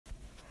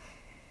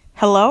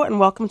Hello and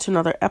welcome to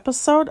another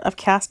episode of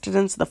Casted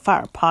Into the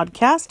Fire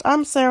podcast.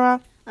 I'm Sarah.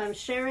 I'm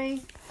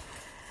Sherry.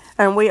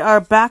 And we are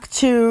back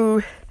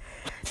to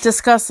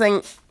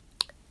discussing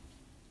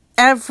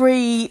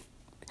every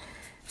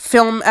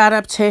film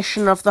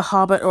adaptation of The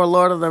Hobbit or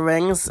Lord of the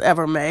Rings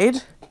ever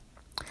made,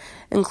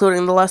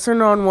 including the lesser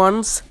known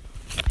ones.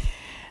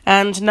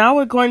 And now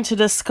we're going to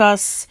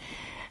discuss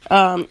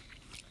The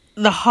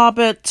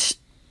Hobbit,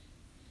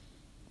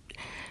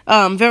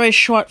 very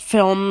short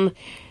film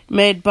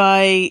made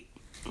by,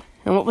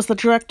 and what was the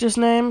director's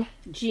name?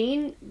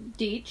 Gene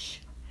Deitch.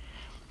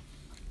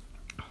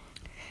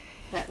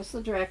 That was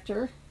the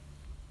director.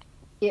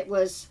 It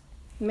was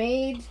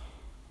made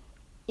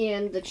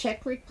in the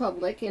Czech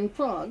Republic, in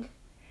Prague.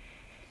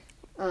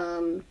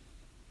 It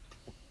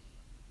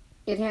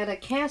had a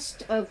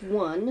cast of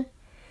one,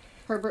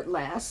 Herbert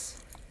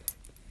Lass,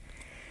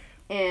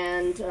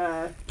 and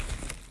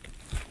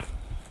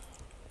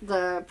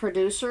the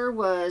producer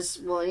was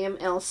William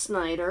L.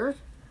 Snyder,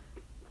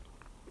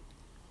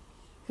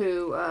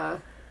 who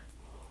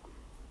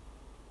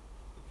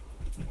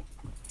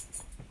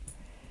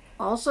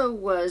also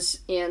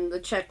was in the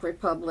Czech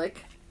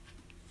Republic,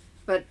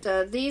 but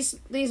these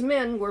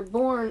men were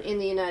born in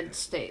the United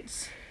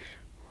States,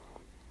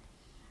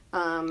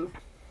 and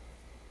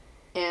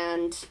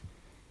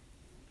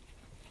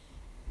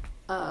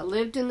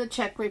lived in the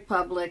Czech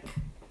Republic.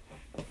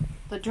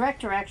 The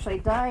director actually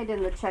died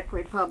in the Czech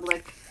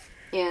Republic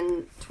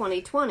in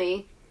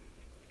 2020.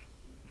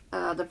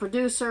 The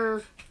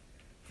producer,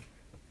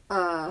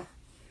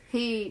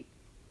 he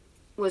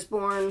was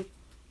born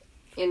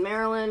in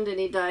Maryland and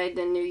he died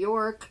in New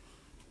York.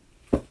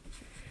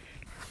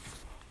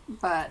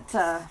 But,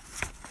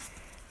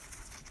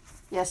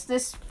 yes,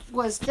 this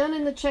was done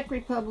in the Czech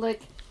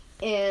Republic,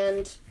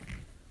 and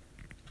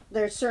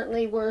there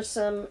certainly were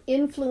some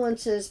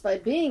influences by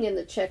being in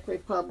the Czech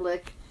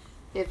Republic.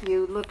 If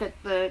you look at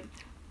the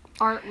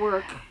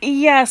artwork.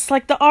 Yes,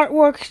 like the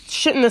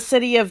artwork in the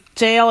city of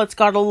Dale, it's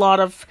got a lot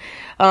of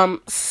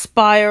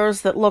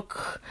spires that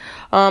look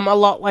a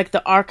lot like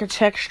the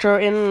architecture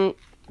in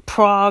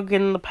Prague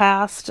in the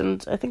past,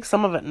 and I think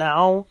some of it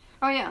now.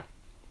 Oh, yeah.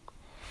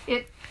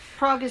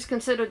 Prague is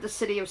considered the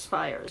city of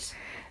spires.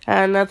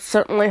 And that's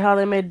certainly how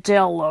they made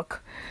Dale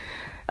look.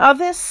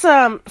 This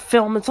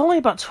film, it's only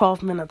about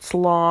 12 minutes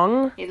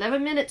long.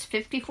 11 minutes,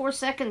 54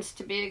 seconds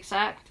to be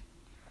exact.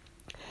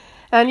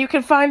 And you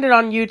can find it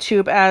on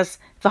YouTube as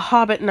The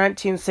Hobbit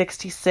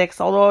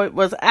 1966, although it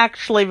was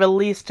actually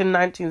released in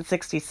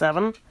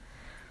 1967.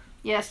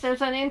 Yes,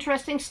 there's an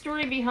interesting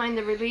story behind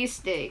the release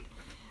date.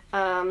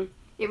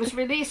 It was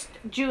released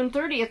June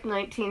 30th,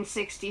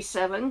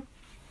 1967,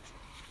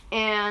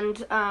 and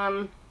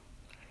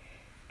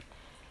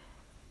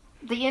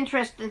the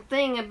interesting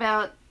thing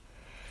about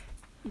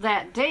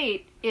that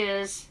date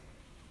is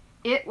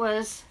it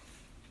was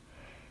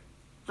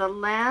the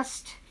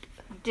last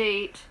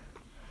date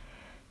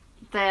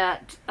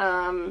that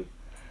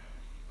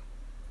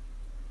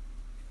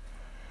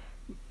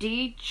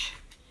Deitch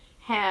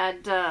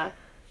had the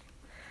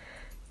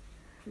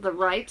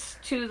rights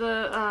to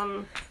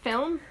the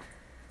film.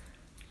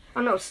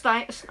 Oh no,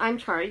 I'm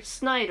sorry,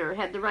 Snyder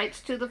had the rights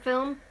to the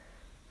film.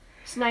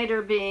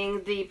 Snyder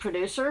being the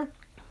producer.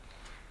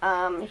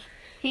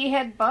 He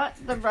had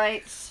bought the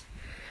rights,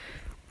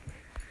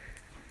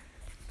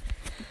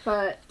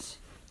 but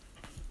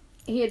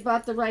he had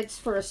bought the rights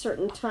for a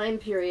certain time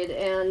period,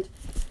 and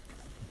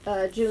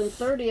June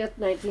 30th,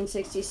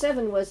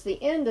 1967 was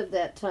the end of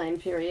that time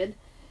period,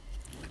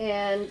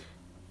 and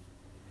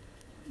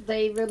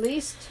they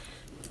released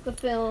the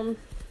film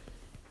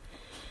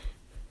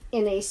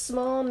in a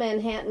small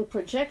Manhattan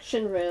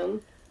projection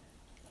room,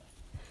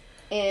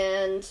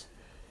 and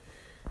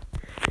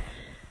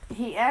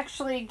he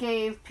actually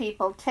gave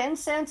people 10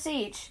 cents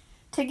each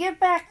to give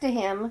back to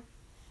him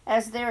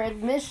as their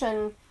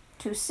admission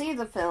to see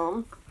the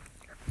film,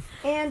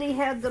 and he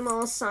had them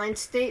all sign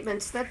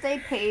statements that they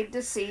paid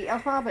to see a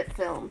Hobbit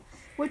film,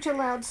 which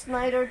allowed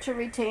Snyder to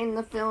retain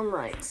the film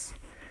rights.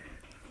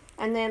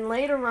 And then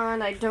later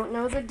on, I don't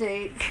know the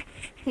date,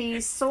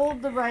 he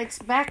sold the rights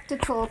back to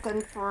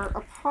Tolkien for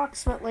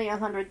approximately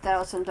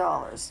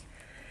 $100,000.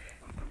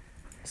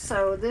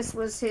 So this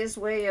was his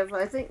way of,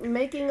 I think,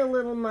 making a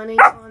little money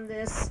on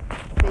this,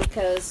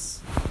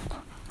 because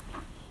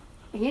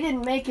he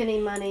didn't make any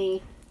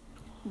money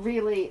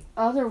really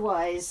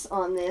otherwise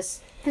on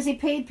this, because he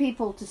paid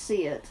people to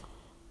see it.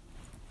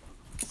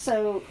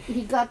 So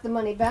he got the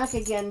money back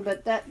again,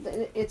 but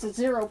it's a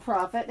zero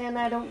profit, and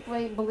I don't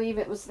believe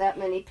it was that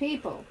many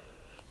people.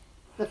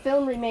 The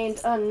film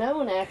remained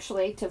unknown,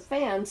 actually, to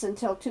fans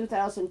until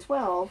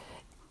 2012,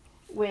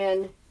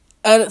 when...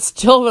 And it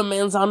still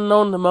remains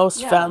unknown to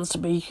most fans, to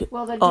be honest.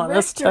 Well, the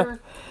director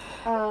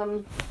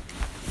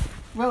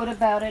wrote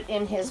about it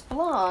in his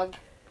blog,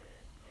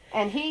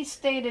 and he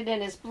stated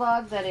in his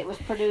blog that it was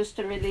produced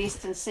and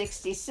released in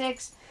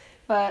 1966,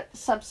 but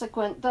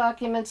subsequent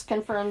documents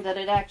confirmed that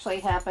it actually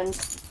happened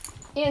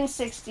in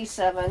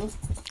 1967.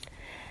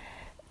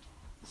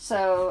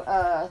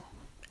 So,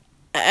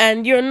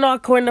 And you're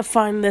not going to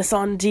find this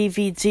on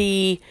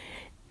DVD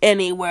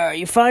anywhere.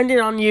 You find it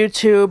on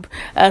YouTube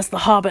as The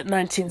Hobbit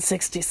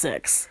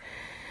 1966.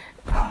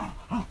 I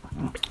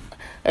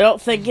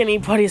don't think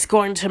anybody's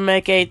going to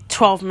make a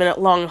 12-minute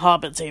long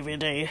Hobbit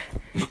DVD.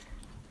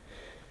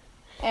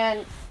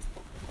 And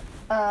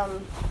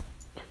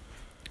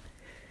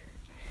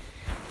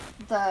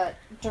the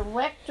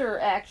director,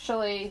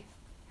 actually,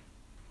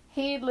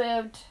 he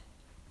lived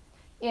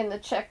in the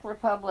Czech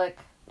Republic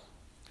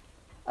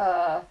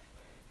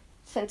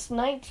since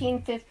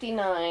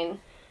 1959,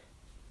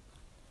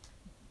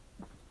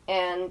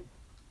 and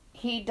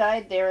he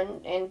died there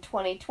in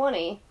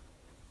 2020.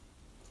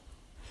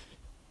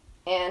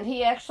 And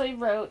he actually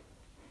wrote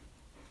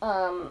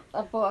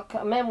a book,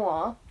 a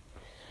memoir,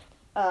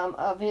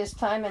 of his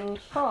time in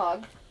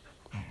Prague,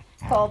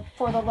 called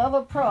For the Love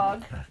of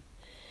Prague.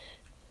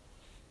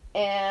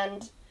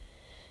 And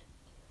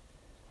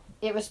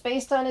it was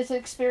based on his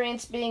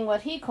experience being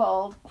what he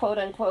called, quote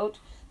unquote,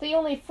 the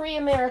only free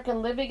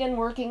American living and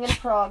working in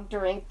Prague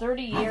during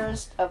 30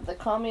 years of the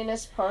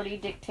Communist Party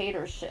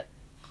dictatorship.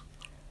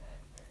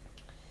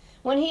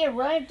 When he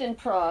arrived in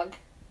Prague,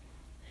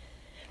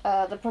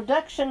 the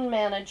production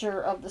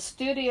manager of the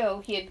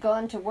studio he had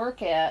gone to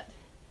work at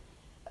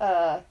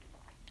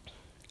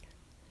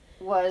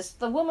was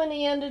the woman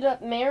he ended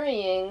up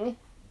marrying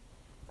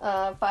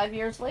 5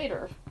 years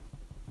later.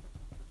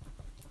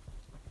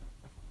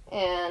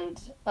 And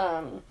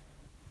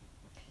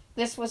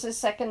this was his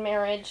second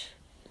marriage,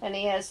 and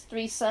he has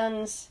 3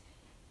 sons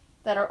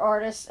that are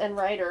artists and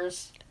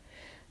writers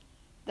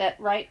that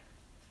write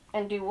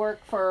and do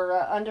work for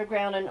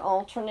underground and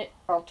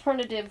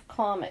alternative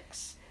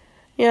comics.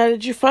 Yeah,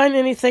 did you find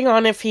anything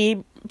on if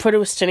he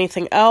produced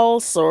anything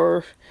else,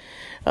 or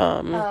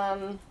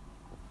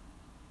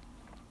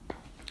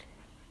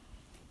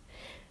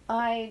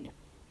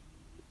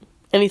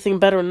anything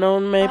better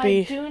known,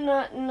 maybe? I do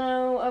not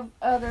know of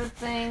other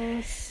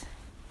things.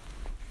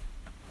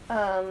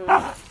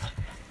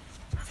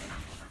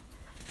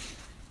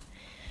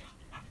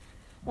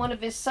 One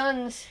of his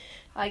sons,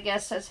 I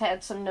guess, has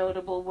had some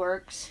notable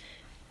works.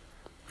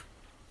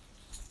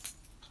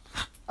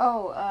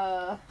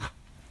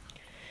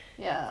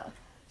 Yeah.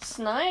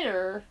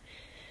 Snyder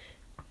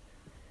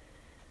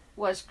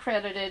was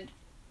credited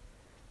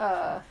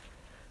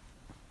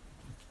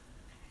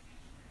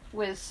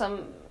with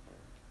some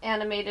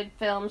animated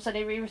films, and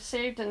he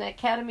received an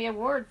Academy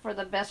Award for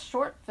the best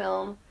short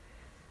film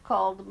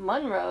called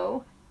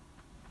Monroe.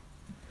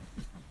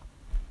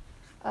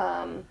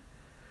 And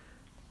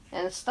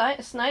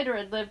Snyder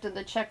had lived in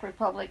the Czech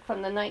Republic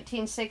from the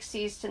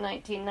 1960s to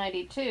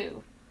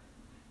 1992.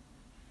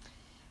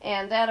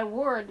 And that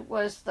award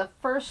was the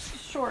first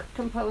short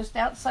composed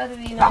outside of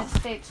the United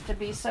States to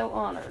be so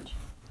honored.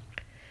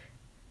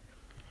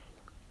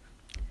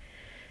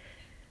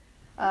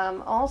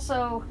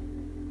 Also,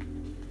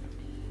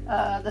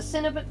 the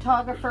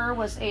cinematographer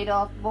was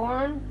Adolf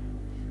Born,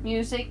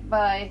 music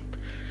by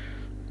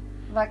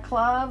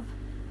Václav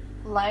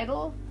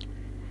Lidl.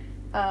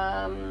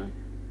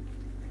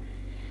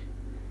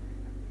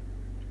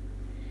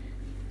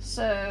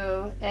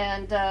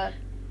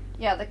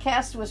 The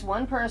cast was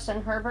one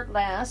person, Herbert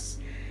Lass.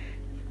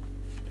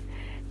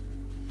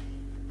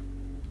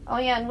 Oh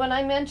yeah, and when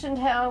I mentioned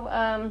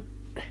how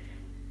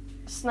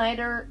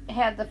Snyder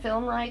had the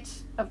film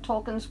rights of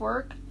Tolkien's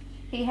work,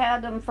 he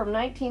had them from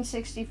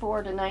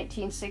 1964 to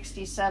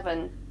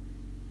 1967,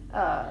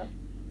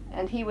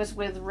 and he was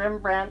with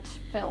Rembrandt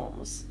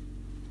Films.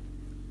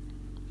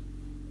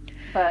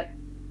 But,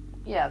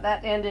 yeah,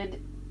 that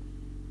ended,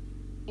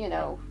 it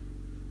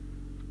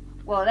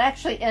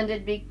actually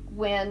ended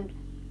when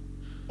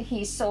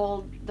he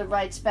sold the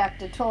rights back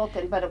to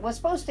Tolkien, but it was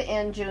supposed to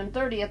end June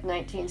 30th,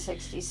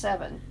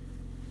 1967.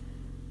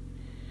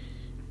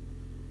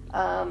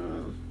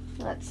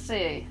 Let's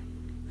see.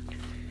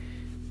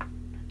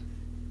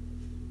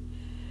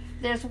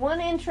 There's one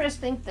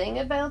interesting thing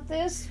about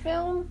this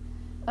film,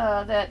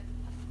 that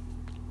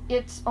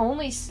it's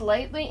only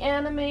slightly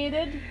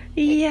animated.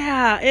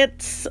 Yeah,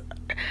 it's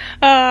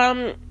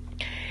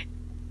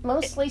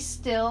mostly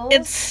stills.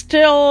 It's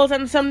stills,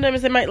 and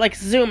sometimes they might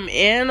zoom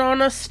in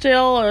on a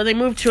still, or they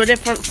move to a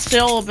different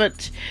still,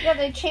 but yeah,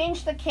 they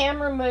changed the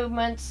camera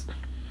movements,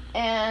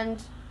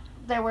 and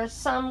there were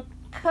some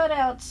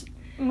cutouts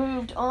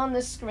moved on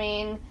the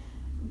screen,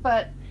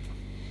 but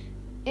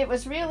it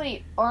was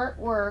really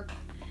artwork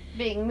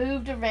being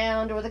moved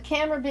around, or the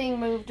camera being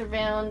moved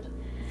around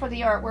for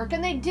the artwork,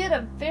 and they did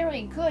a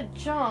very good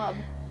job.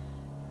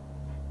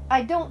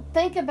 I don't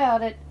think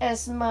about it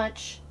as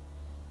much,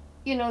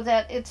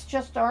 that it's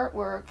just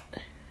artwork,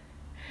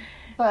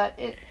 but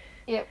it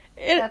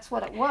that's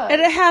what it was.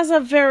 And it has a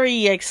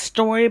very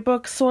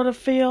storybook sort of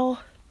feel.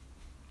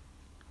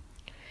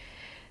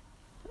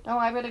 Oh,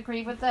 I would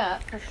agree with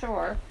that for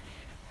sure.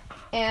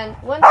 And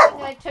one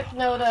thing I took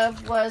note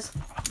of was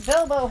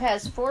Bilbo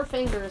has 4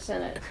 fingers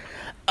in it.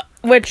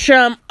 Which,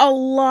 a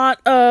lot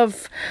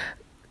of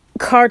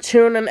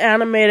cartoon and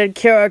animated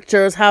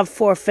characters have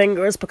 4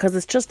 fingers because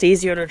it's just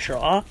easier to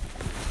draw.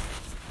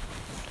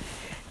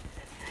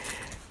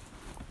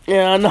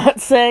 Yeah, I'm not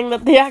saying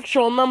that the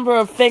actual number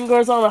of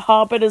fingers on a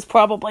hobbit is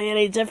probably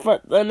any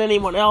different than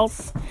anyone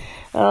else.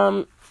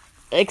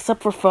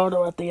 Except for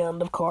Frodo at the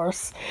end, of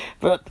course.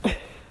 But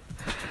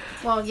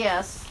Well,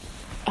 yes.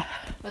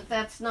 But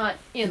that's not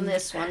in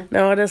this one.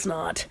 no, it is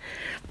not.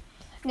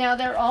 Now,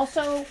 there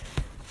also,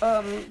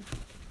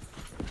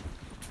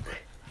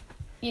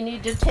 you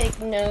need to take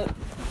note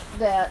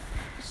that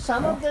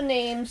some of the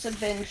names have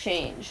been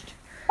changed.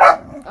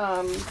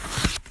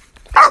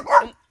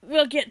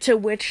 We'll get to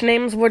which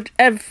names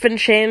have been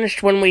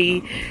changed when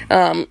we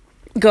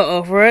go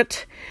over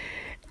it.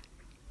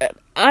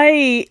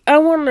 I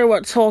wonder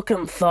what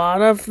Tolkien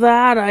thought of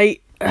that. I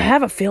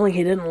have a feeling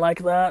he didn't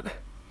like that.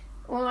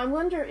 Well, I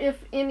wonder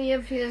if any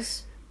of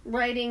his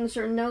writings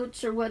or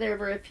notes or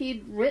whatever, if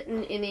he'd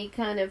written any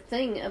kind of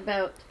thing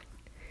about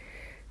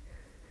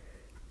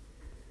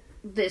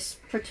this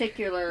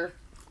particular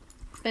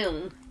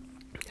film.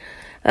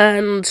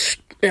 And,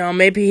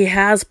 maybe he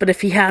has, but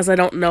if he has, I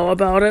don't know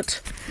about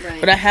it. Right.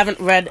 But I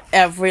haven't read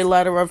every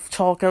letter of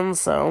Tolkien,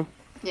 so...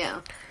 Yeah.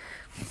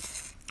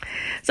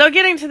 So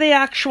getting to the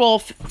actual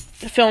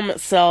film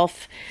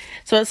itself.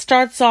 So it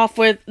starts off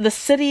with the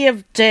city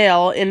of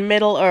Dale in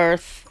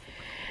Middle-earth.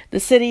 The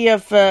city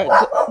of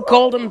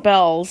Golden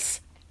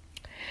Bells.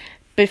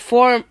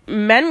 Before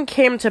men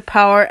came to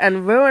power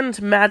and ruined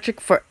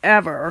magic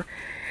forever.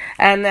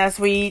 And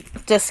as we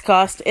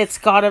discussed, it's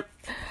got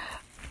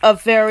a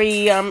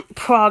very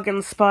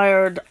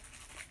Prague-inspired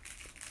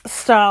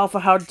style for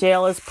how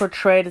Dale is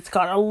portrayed. It's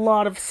got a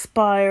lot of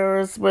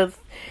spires with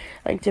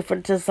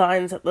different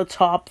designs at the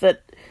top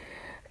that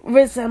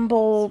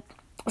resemble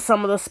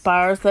some of the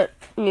spires that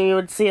you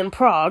would see in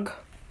Prague.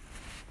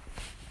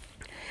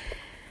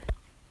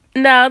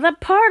 Now, the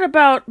part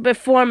about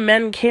before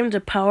men came to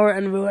power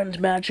and ruined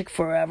magic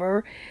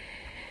forever,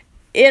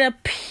 it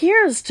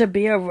appears to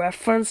be a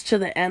reference to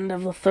the end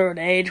of the Third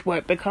Age, where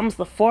it becomes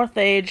the Fourth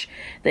Age,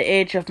 the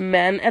Age of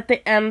Men, at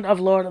the end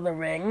of Lord of the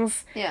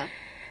Rings. Yeah.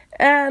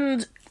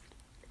 And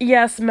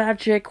yes,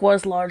 magic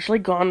was largely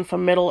gone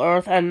from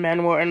Middle-earth and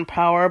men were in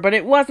power, but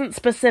it wasn't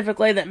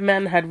specifically that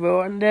men had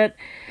ruined it.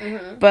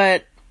 Mm-hmm.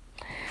 But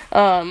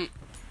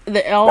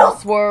the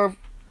elves were,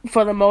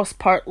 for the most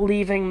part,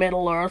 leaving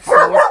Middle-earth.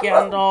 So with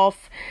Gandalf,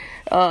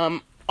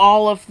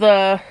 all of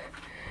the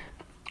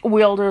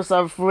wielders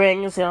of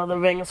rings, the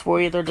rings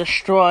were either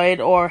destroyed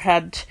or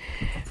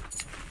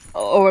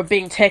were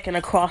being taken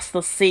across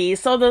the sea.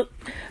 So the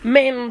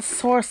main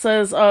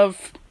sources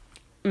of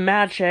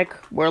magic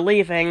were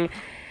leaving.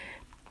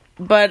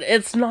 But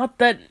it's not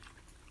that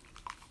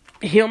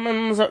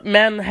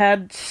men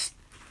had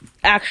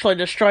actually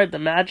destroyed the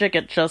magic,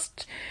 it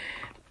just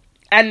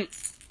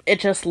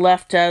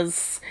left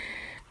as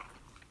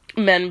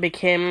men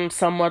became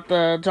somewhat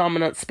the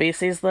dominant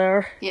species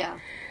there. Yeah.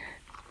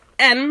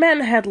 And men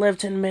had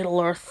lived in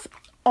Middle-earth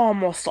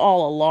almost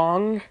all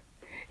along.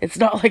 It's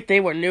not like they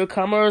were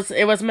newcomers,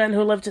 it was men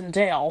who lived in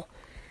Dale.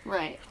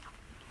 Right.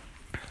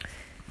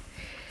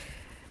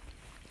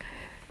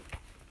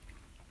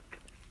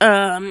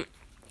 And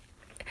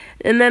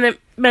then it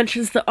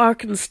mentions the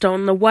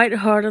Arkenstone, the white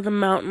heart of the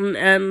mountain,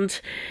 and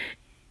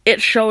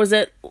it shows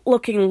it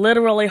looking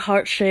literally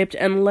heart-shaped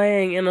and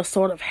laying in a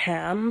sort of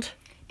hand.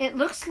 It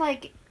looks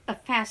like a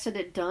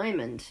faceted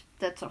diamond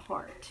that's a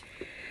heart.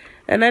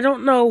 And I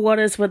don't know what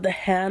is with the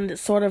hand. It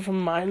sort of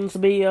reminds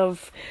me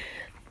of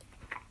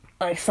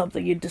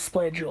something you'd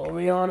display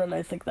jewelry on, and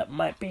I think that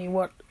might be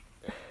what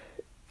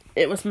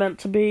it was meant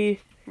to be.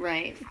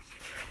 Right.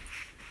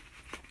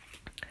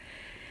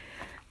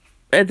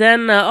 And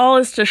then all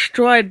is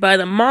destroyed by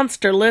the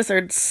monster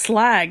lizard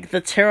Slag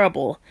the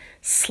Terrible.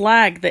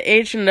 Slag, the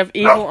agent of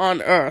evil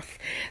on Earth.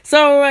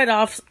 So right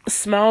off,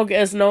 Smaug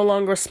is no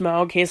longer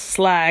Smaug, he's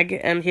Slag,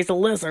 and he's a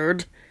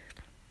lizard.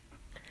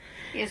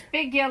 He has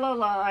big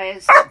yellow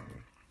eyes.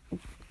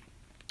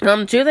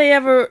 Do they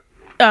ever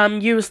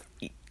use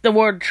the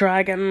word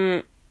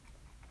dragon?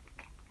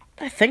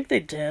 I think they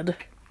did.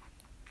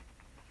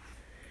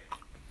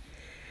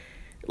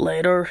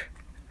 Later.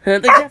 They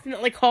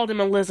definitely called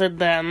him a lizard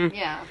then.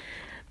 Yeah.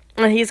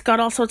 And he's got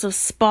all sorts of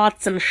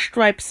spots and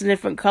stripes in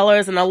different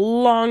colors and a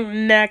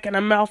long neck and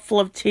a mouthful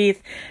of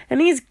teeth.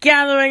 And he's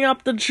gathering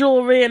up the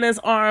jewelry in his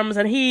arms,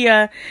 and he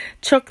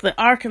took the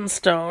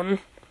Arkenstone.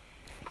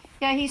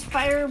 Yeah, he's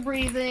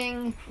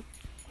fire-breathing.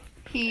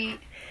 He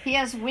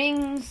has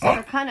wings that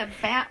are kind of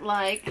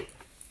bat-like.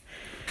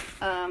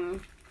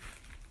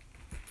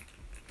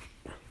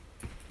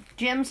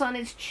 Gems on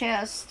his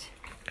chest.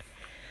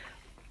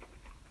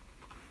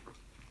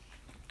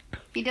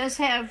 He does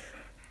have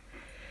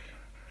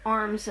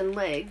arms and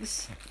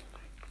legs.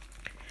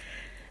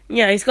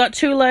 Yeah, he's got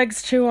 2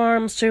 legs, 2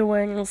 arms, 2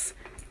 wings.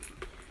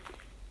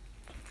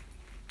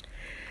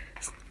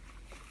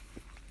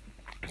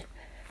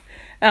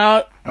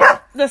 The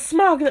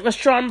Smaug that was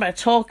drawn by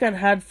Tolkien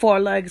had 4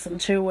 legs and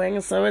 2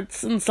 wings, so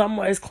it's in some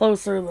ways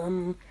closer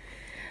than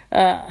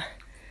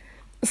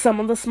some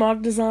of the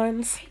Smaug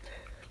designs.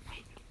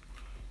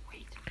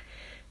 Wait.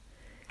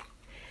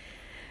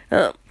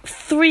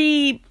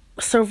 3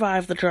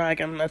 survive the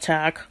dragon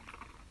attack.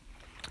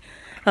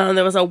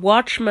 There was a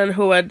watchman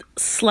who had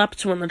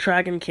slept when the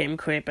dragon came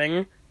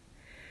creeping.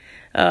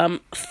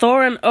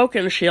 Thorin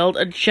Oakenshield,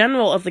 a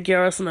general of the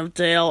garrison of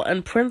Dale,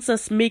 and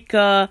Princess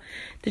Mika.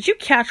 Did you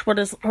catch what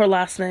her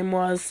last name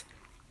was?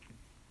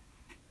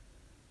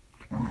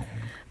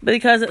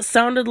 Because it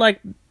sounded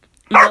like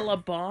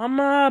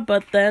Milabama,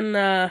 but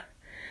then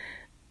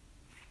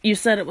you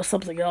said it was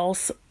something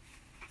else.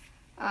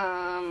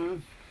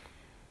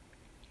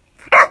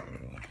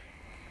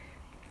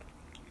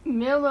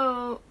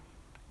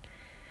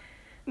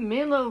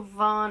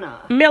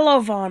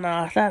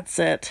 Milovana, that's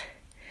it.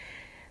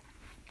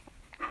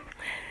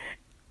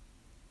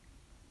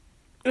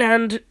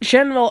 And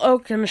General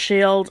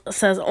Oakenshield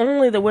says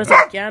only the wizard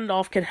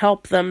Gandalf can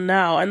help them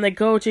now, and they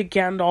go to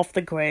Gandalf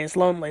the Grey's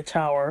lonely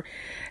tower.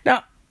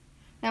 Now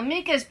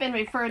Mika's been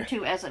referred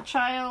to as a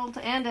child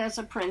and as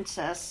a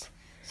princess,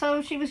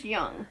 so she was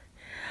young.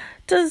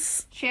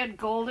 She had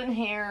golden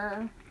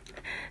hair.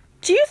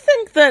 Do you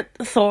think that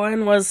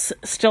Thorin was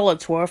still a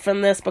dwarf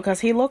in this? Because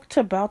he looked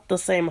about the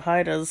same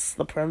height as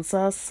the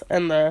princess,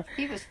 and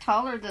He was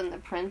taller than the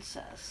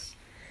princess.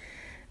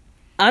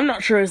 I'm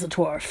not sure he's a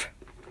dwarf.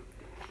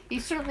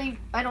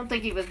 I don't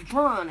think he was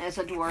drawn as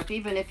a dwarf,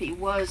 even if he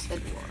was a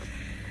dwarf.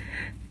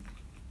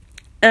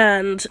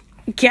 And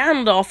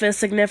Gandalf is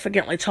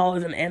significantly taller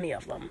than any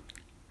of them.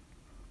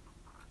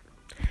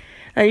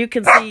 And you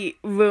can see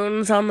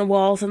runes on the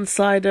walls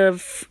inside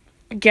of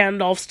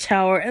Gandalf's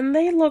tower, and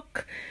they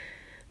look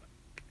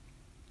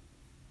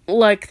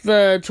like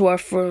the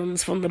dwarf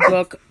runes from the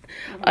book.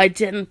 I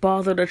didn't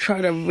bother to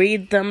try to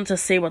read them to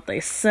see what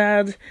they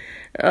said,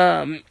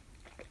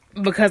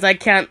 because I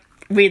can't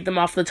read them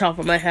off the top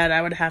of my head.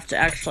 I would have to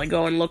actually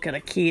go and look at a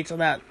key to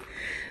that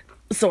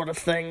sort of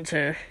thing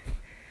to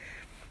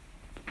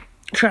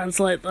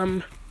translate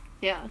them.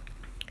 Yeah.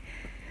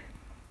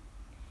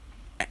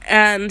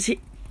 And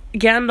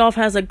Gandalf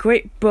has a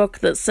great book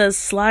that says,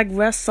 Slag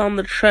rests on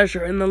the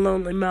treasure in the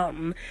Lonely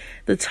Mountain.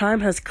 The time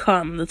has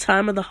come, the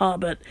time of the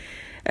Hobbit.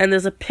 And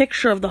there's a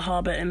picture of the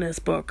Hobbit in his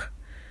book.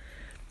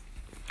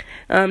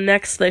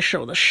 Next, they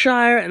show the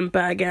Shire and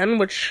Bag End,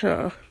 which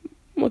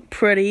look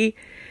pretty.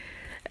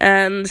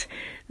 And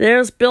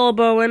there's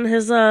Bilbo in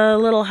his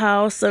little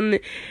house, and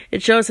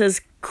it shows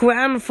his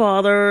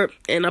grandfather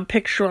in a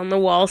picture on the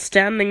wall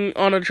standing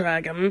on a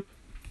dragon.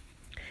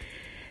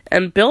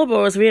 And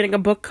Bilbo is reading a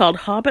book called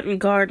Hobbit and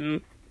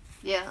Garden.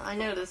 Yeah, I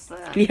noticed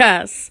that.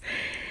 Yes.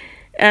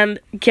 And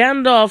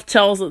Gandalf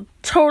tells a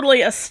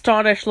totally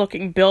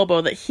astonished-looking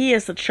Bilbo that he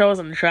is the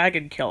chosen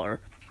dragon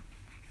killer.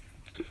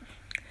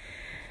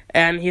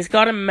 And he's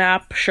got a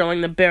map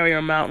showing the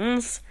Barrier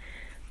Mountains,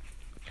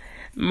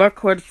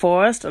 Mirkwood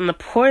Forest, and the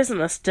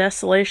poisonous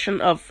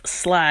desolation of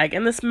Slag.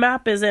 And this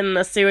map is in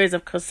a series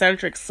of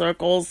concentric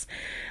circles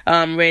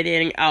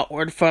radiating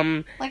outward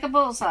from... like a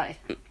bullseye.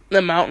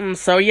 The mountains.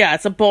 So yeah,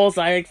 it's a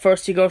bullseye. Like,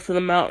 first you go through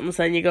the mountains,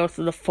 then you go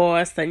through the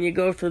forest, then you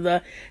go through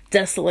the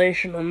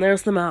desolation, and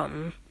there's the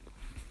mountain.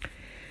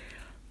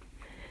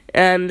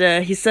 And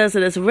he says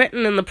it is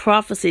written in the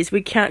prophecies,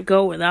 we can't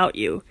go without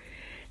you.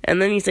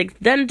 And then he's like,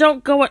 then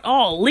don't go at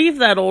all. Leave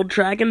that old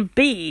dragon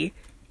be.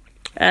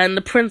 And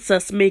the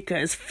Princess Mika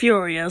is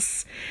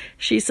furious.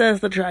 She says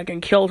the dragon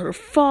killed her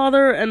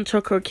father and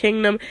took her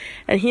kingdom,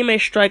 and he may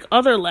strike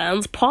other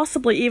lands,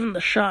 possibly even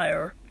the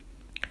Shire.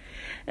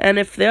 And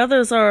if the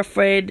others are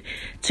afraid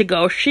to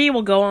go, she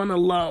will go on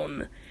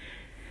alone.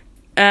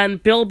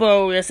 And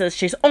Bilbo says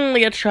she's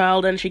only a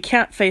child and she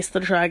can't face the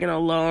dragon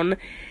alone.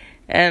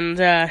 And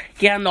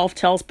Gandalf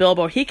tells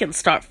Bilbo he can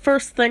start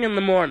first thing in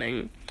the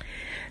morning.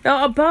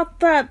 Now, about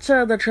that,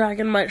 the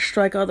dragon might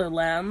strike other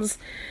lands.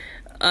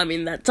 I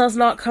mean, that does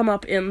not come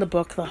up in the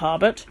book The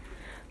Hobbit,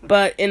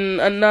 but in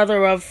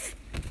another of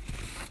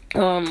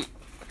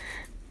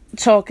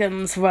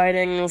Tolkien's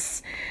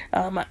writings,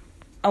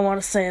 I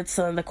want to say it's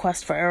The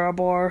Quest for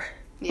Erebor,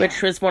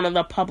 which was one of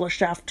the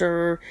published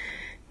after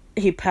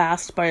he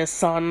passed by his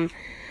son.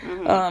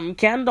 Mm-hmm.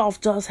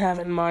 Gandalf does have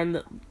in mind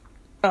that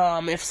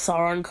if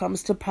Sauron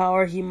comes to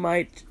power, he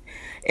might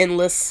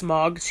enlist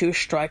Smaug to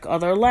strike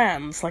other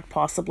lands, like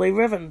possibly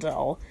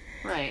Rivendell.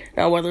 Right.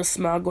 Now, whether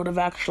Smaug would have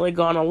actually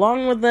gone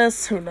along with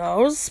this, who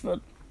knows, but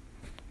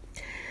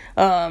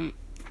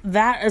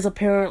that is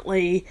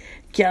apparently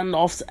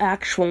Gandalf's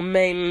actual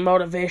main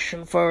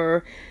motivation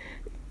for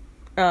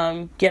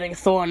getting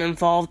Thorin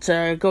involved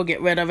to go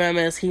get rid of him,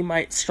 is he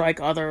might strike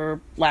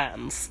other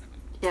lands.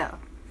 Yeah.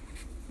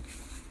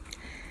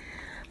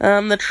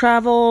 The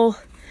travel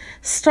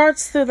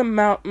starts through the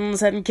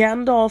mountains, and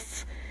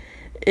Gandalf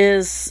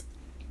is...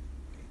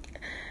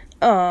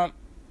 they're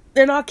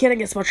not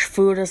getting as much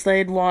food as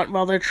they'd want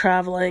while they're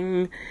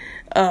traveling.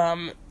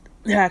 They're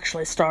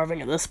actually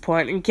starving at this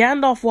point. And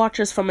Gandalf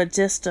watches from a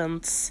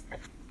distance.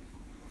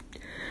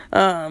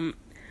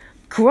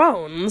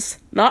 Groans,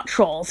 not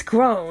trolls,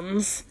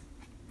 groans.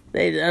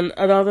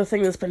 Another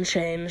thing that's been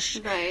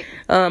changed. Right.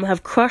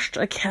 Have crushed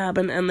a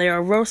cabin, and they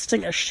are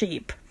roasting a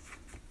sheep.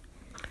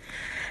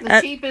 The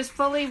sheep is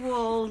fully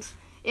wooled.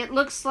 It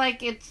looks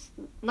like it's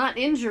not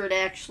injured,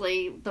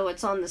 actually, though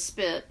it's on the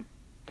spit.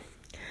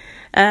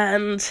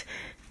 And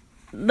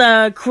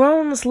the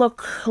crones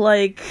look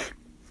like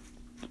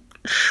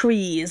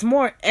trees,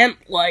 more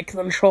ant-like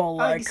than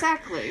troll-like. Oh,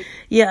 exactly.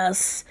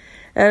 Yes,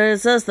 and it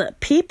says that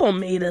people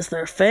meat is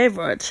their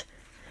favorite.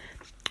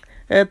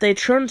 That they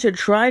turn to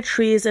dry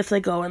trees if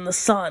they go in the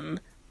sun.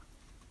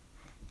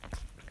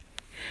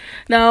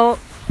 Now,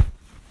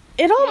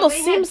 it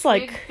almost seems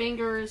like big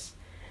fingers,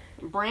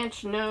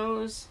 branched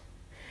nose.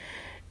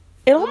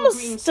 It little almost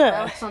green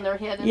sprouts on their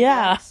head and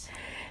yeah. backs.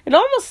 It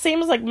almost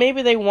seems like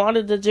maybe they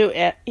wanted to do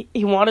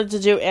he wanted to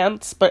do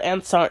ants, but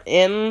ants aren't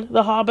in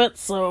The Hobbit,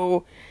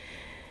 so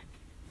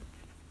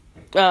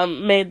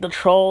made the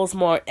trolls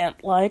more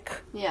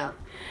ant-like. Yeah.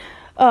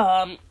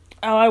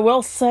 I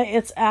will say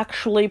it's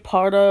actually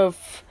part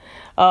of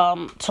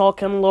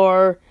Tolkien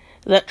lore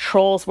that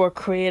trolls were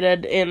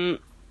created in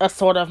a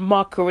sort of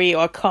mockery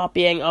or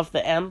copying of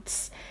the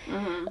ants.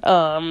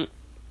 Mm-hmm.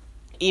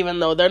 Even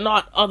though they're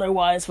not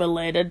otherwise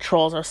related,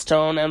 trolls are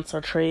stone, ants are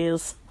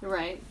trees.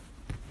 Right.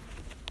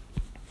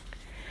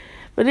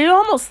 But you'd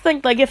almost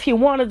think, like, if he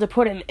wanted to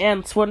put in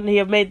ants, wouldn't he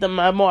have made them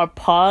a more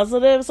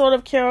positive sort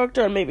of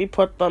character and maybe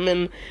put them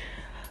in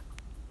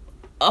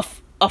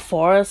a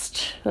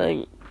forest?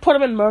 Like, put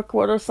them in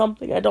Mirkwood or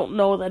something. I don't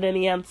know that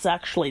any ants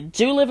actually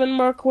do live in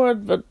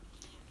Mirkwood, but...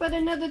 But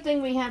another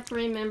thing we have to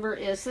remember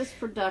is this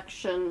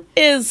production...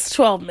 is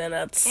 12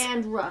 minutes.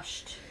 And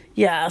rushed.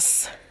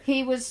 Yes.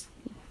 He was...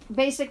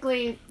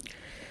 Basically,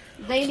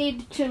 they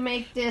need to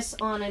make this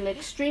on an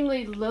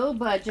extremely low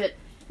budget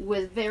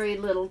with very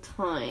little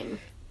time.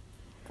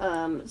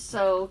 I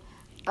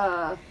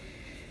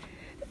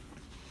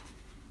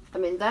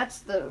mean, that's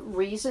the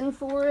reason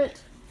for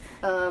it.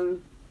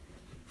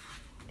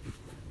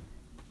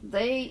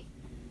 They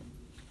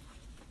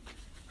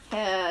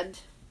had...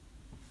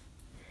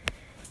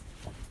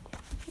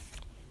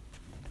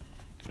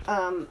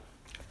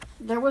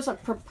 there was a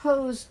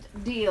proposed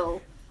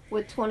deal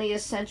with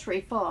 20th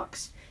Century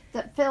Fox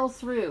that fell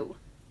through.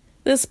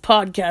 This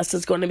podcast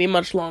is going to be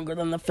much longer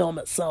than the film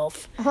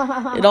itself.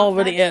 It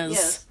already is.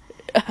 Yes.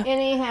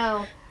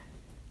 Anyhow,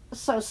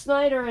 so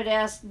Snyder had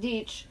asked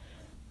Deitch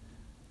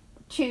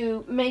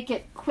to make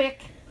it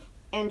quick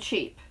and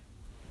cheap.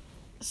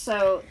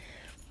 So,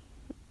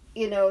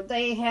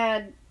 they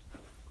had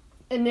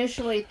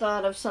initially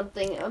thought of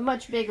a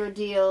much bigger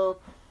deal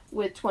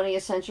with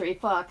 20th Century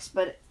Fox,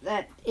 but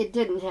it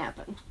didn't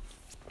happen.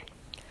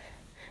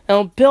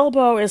 Now,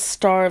 Bilbo is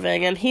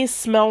starving, and he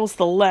smells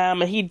the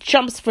lamb, and he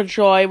jumps for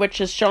joy, which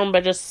is shown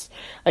by just,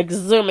 like,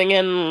 zooming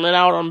in and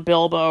out on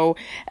Bilbo,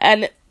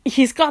 and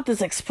he's got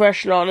this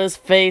expression on his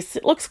face.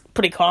 It looks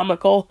pretty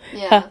comical.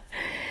 Yeah.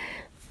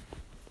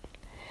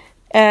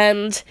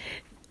 And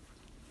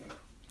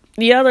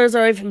the others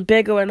are even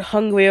bigger and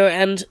hungrier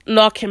and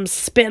knock him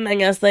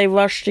spinning as they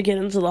rush to get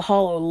into the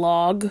hollow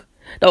log.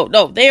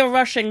 No, they are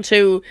rushing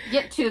to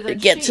get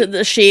to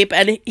the sheep,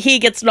 and he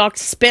gets knocked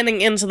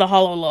spinning into the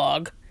hollow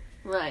log.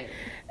 Right.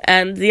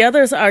 And the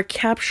others are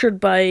captured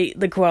by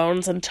the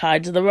groans and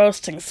tied to the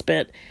roasting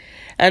spit.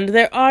 And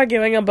they're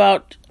arguing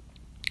about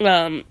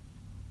the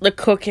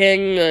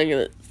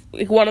cooking.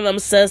 One of them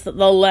says that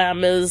the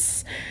lamb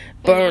is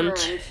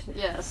burnt.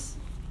 Yes.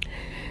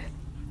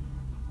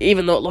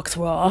 Even though it looks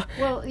raw.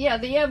 Well, yeah,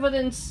 the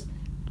evidence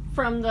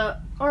from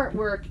the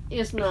artwork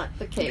is not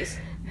the case.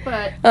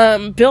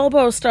 But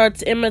Bilbo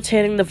starts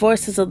imitating the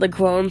voices of the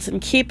groans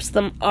and keeps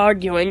them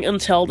arguing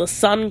until the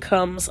sun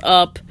comes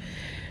up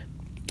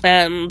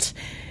and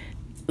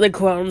the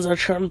groans are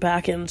turned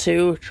back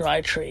into dry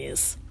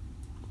trees.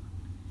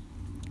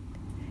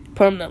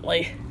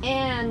 Permanently.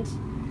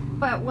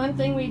 But one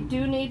thing we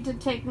do need to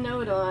take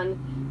note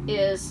on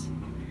is,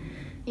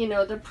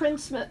 the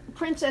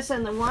princess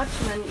and the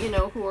watchman,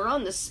 who are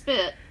on the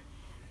spit,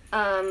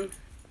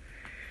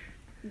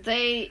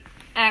 they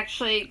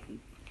actually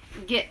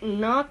get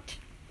knocked,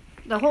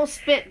 the whole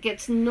spit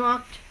gets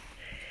knocked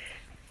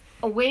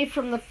away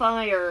from the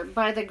fire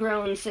by the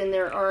groans in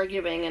their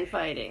arguing and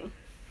fighting.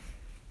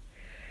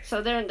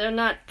 So they're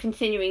not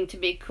continuing to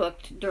be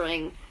cooked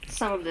during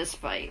some of this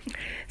fight.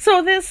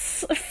 So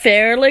this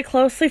fairly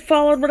closely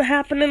followed what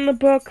happened in the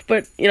book,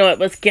 but, it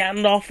was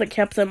Gandalf that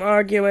kept them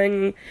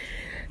arguing.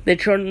 They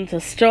turned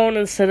into stone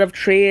instead of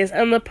trees,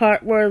 and the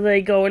part where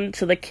they go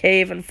into the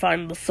cave and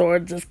find the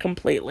swords is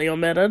completely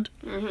omitted.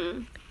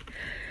 Mm-hmm.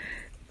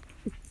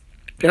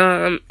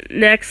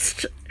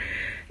 Next,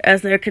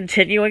 as they're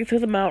continuing through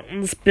the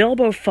mountains,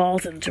 Bilbo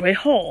falls into a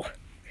hole.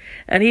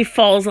 And he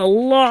falls a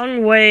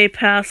long way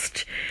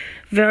past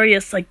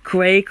various,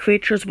 gray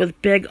creatures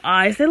with big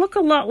eyes. They look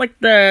a lot like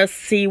the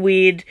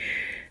seaweed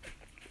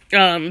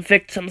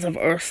victims of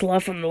Ursula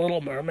from The Little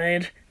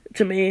Mermaid,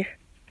 to me.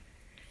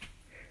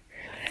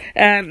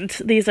 And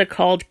these are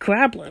called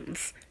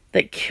grablins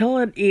that kill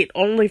and eat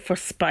only for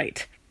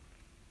spite.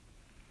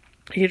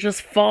 He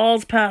just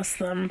falls past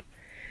them,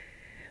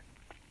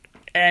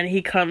 and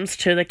he comes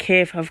to the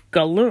cave of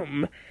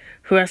Gollum,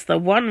 who has the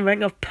one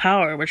ring of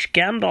power which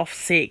Gandalf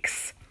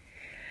seeks.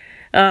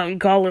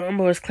 Gollum,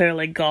 who is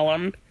clearly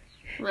Gollum,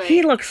 right.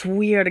 He looks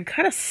weird and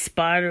kind of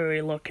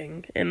spidery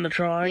looking in the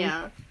drawing.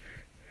 Yeah.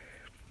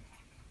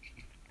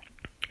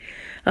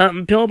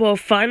 Bilbo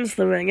finds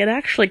the ring. It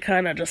actually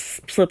kind of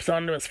just slips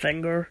onto his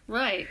finger.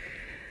 Right.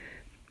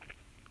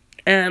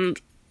 And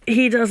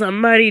he does a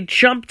mighty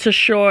jump to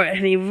shore,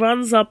 and he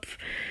runs up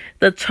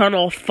the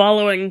tunnel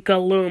following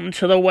Gollum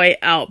to the way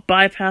out,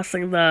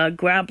 bypassing the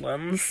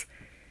Grablins.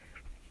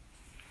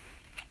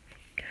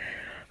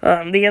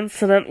 The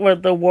incident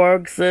with the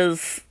wargs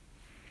is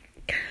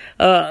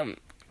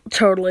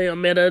totally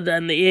omitted,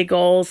 and the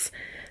eagles,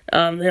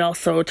 they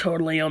also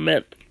totally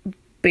omit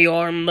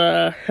Bjorn,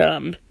 the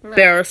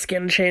bear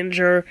skin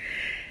changer.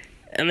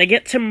 And they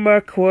get to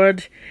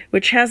Mirkwood,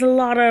 which has a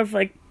lot of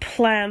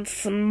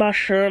plants,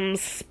 mushrooms,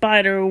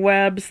 spider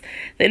webs.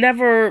 They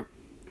never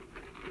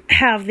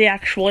have the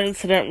actual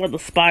incident with the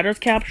spiders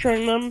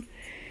capturing them.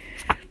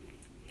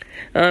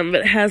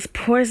 It has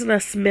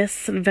poisonous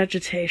mists and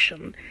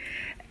vegetation.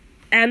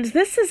 And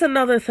this is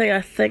another thing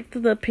I think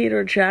that the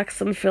Peter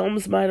Jackson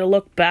films might have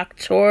looked back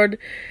toward.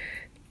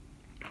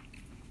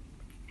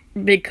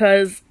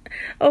 Because,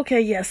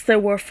 okay, yes, there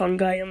were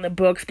fungi in the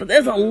books, but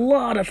there's a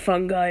lot of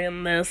fungi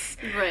in this.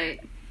 Right.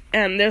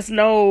 And there's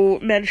no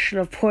mention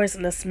of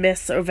poisonous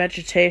mists or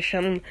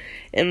vegetation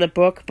in the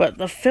book, but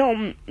the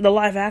film, the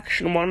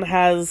live-action one,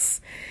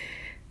 has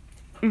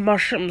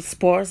mushroom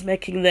spores,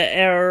 making the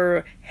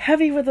air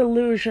heavy with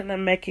illusion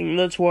and making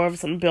the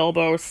dwarves and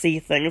Bilbo see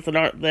things that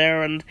aren't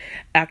there and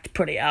act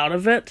pretty out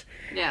of it.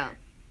 Yeah.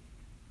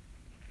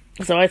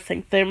 So I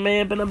think there may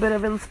have been a bit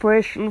of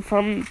inspiration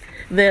from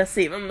this,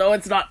 even though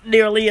it's not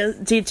nearly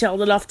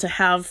detailed enough to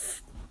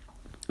have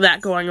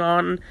that going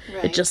on.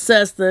 Right. It just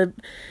says the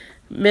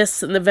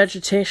mists and the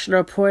vegetation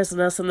are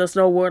poisonous, and there's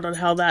no word on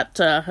how that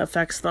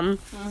affects them.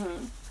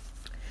 Mm-hmm.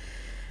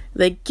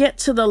 They get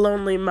to the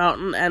Lonely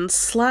Mountain, and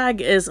Slag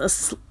is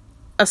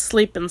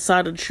asleep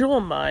inside a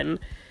jewel mine.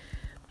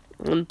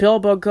 And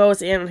Bilbo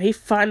goes in, and he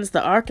finds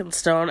the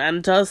Arkenstone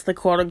and does the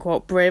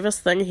quote-unquote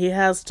bravest thing he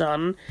has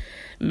done.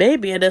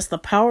 Maybe it is the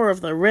power of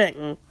the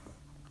ring,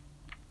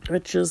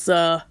 which is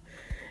an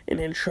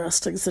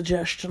interesting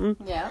suggestion.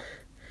 Yeah.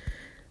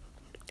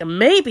 And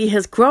maybe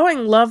his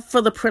growing love for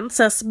the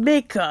Princess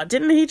Mika.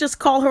 Didn't he just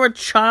call her a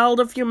child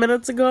a few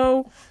minutes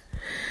ago?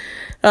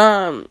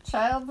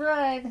 Child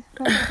bride.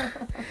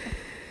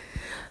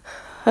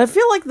 I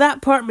feel like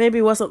that part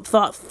maybe wasn't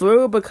thought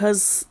through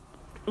because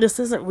this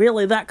isn't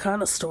really that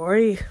kind of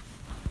story.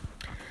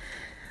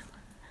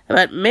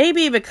 But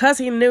maybe because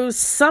he knew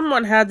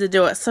someone had to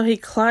do it, so he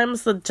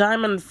climbs the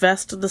diamond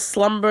vest of the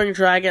slumbering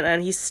dragon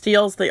and he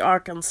steals the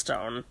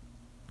Arkenstone.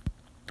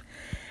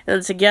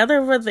 And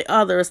together with the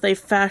others, they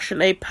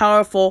fashion a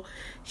powerful,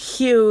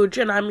 huge,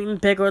 and I mean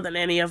bigger than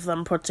any of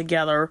them put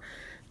together,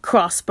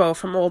 crossbow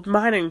from old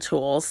mining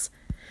tools.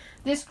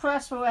 This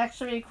crossbow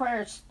actually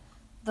requires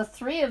the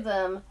three of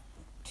them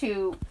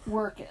to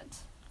work it.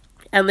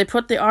 And they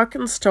put the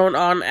Arkenstone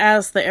on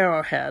as the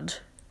arrowhead.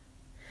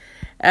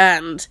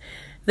 And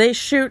they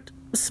shoot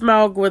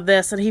Smaug with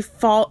this, and he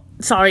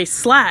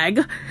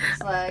Slag.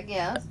 Slag,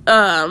 yeah.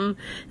 And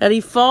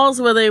he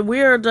falls with a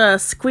weird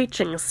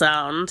screeching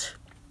sound.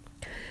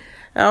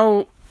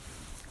 Now,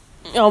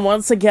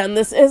 once again,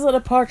 this is a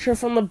departure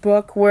from the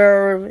book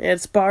where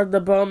it's Bard the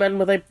Bowman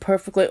with a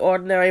perfectly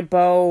ordinary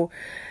bow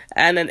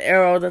and an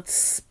arrow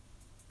that's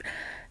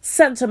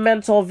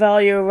sentimental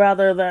value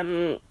rather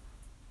than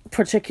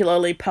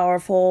particularly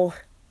powerful.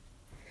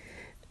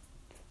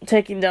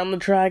 Taking down the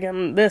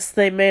dragon,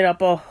 they made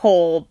up a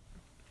whole...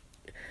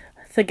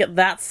 I think at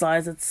that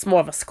size, it's more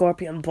of a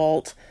scorpion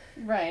bolt.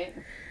 Right.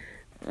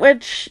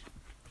 Which,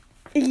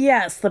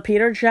 yes, the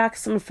Peter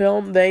Jackson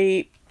film,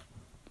 they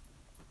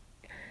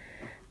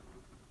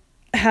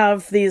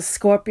have these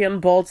scorpion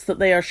bolts that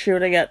they are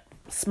shooting at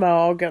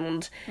Smaug,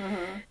 and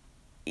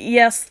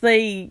yes,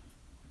 they,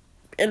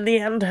 in the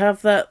end,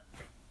 have that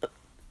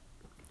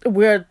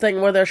weird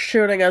thing where they're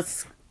shooting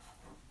us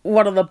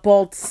one of the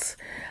bolts,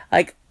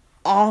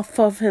 off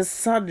of his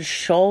son's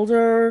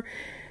shoulder.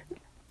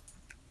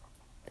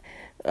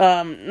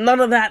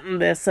 None of that in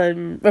this.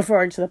 I'm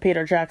referring to the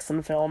Peter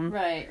Jackson film.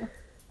 Right.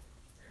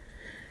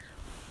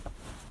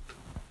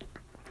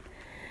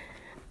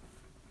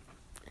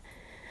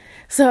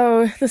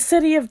 So, the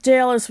city of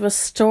Dale is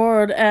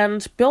restored,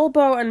 and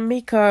Bilbo and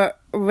Mika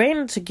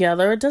reign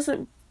together. It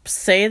doesn't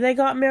say they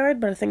got married,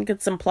 but I think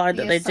it's implied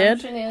that they did.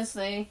 The assumption is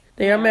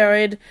they are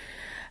married.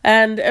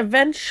 And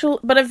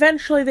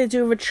eventually they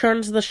do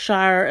return to the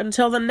Shire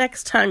until the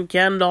next time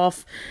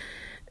Gandalf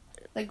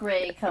the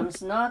Grey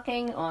comes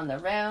knocking on the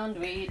round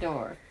wee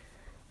door.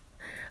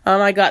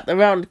 I got the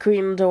round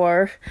green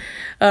door.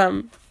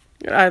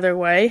 Either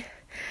way.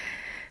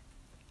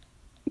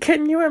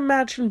 Can you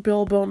imagine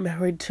Bilbo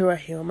married to a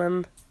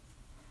human?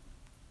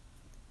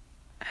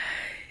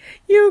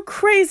 You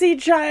crazy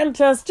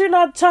giantess, do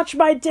not touch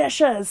my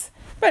dishes!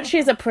 But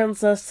she's a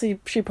princess,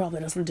 she probably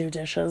doesn't do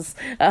dishes.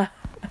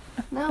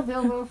 No,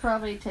 Bilbo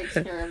probably takes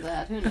care of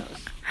that. Who knows?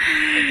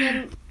 But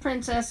then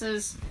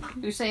princesses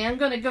who say, I'm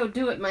going to go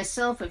do it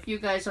myself if you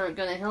guys aren't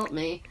going to help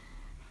me.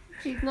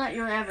 She's not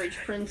your average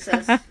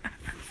princess.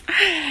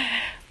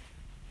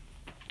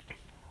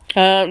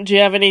 Do you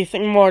have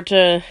anything more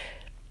to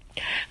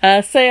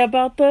say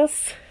about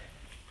this?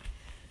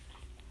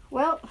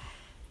 Well,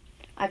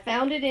 I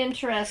found it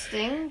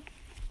interesting.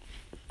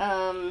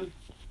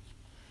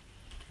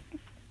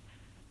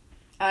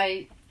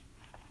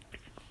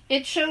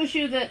 It shows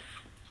you that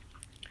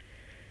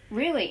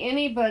really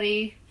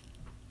anybody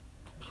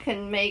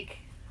can make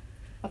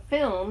a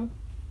film.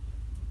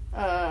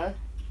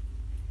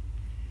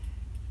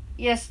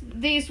 Yes,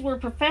 these were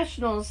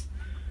professionals,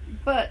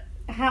 but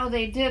how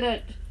they did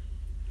it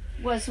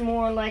was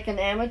more like an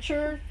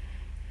amateur,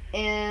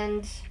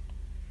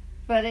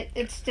 but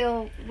it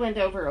still went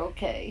over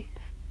okay.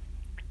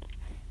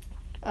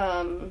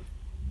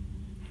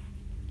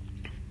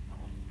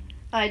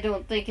 I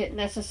don't think it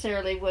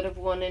necessarily would have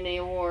won any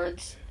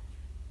awards,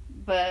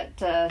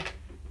 but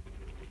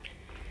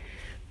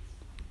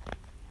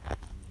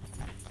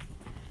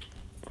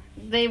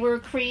they were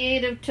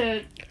creative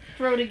to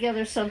throw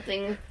together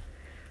something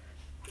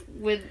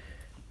with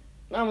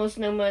almost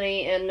no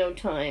money and no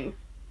time.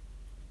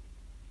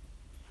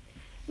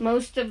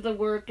 Most of the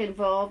work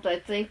involved, I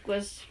think,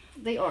 was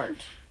the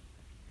art.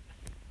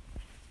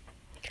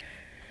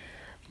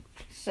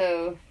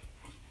 So,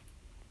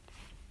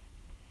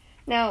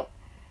 now,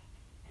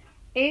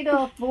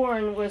 Adolf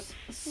Born was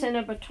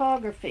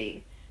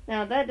cinematography.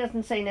 Now, that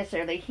doesn't say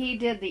necessarily he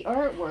did the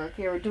artwork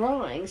or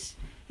drawings.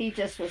 He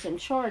just was in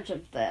charge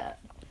of that.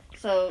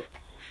 So,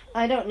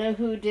 I don't know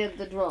who did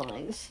the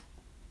drawings.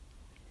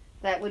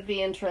 That would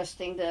be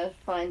interesting to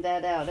find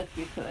that out if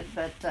you could.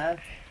 But,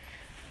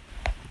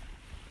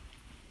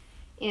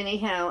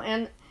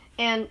 anyhow,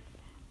 and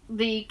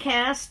the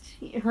cast,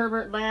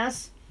 Herbert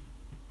Lass,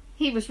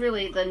 he was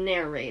really the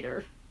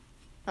narrator.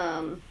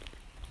 And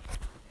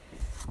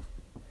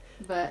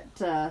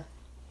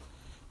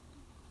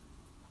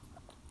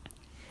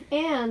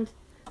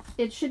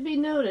it should be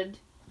noted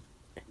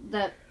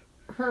that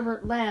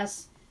Herbert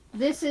Lass,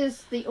 this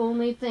is the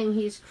only thing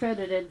he's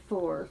credited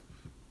for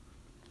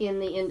in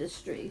the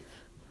industry,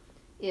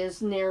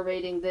 is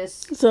narrating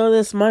this. So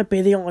this might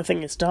be the only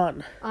thing he's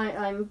done.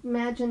 I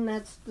imagine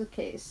that's the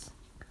case.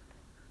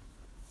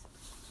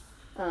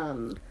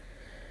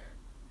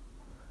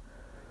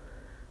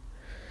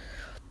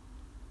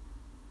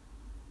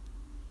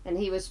 And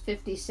he was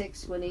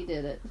 56 when he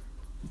did it.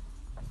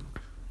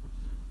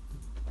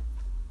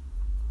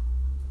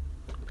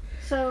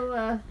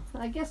 So,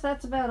 I guess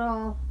that's about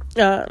all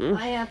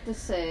I have to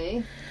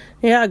say.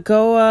 Yeah,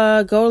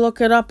 go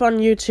look it up on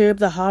YouTube,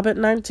 The Hobbit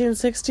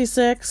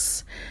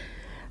 1966.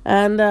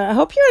 And I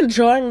hope you're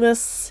enjoying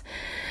this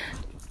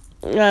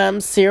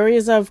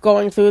series of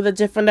going through the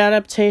different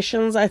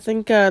adaptations. I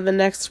think the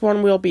next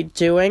one we'll be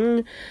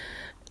doing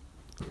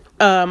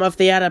of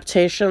the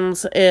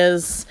adaptations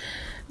is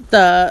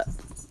the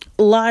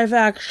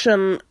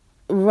live-action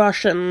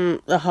Russian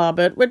The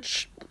Hobbit,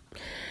 which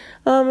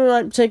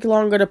might take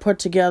longer to put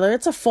together.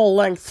 It's a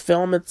full-length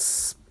film.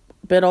 It's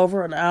a bit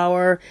over an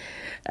hour,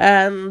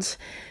 and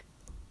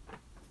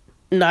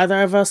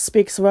neither of us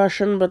speaks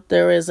Russian, but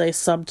there is a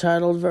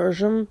subtitled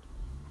version.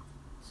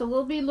 So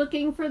we'll be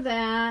looking for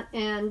that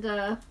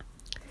and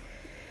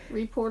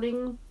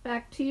reporting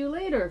back to you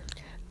later.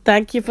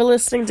 Thank you for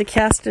listening to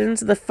Cast It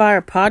Into the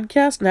Fire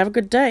podcast, and have a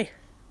good day.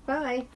 Bye.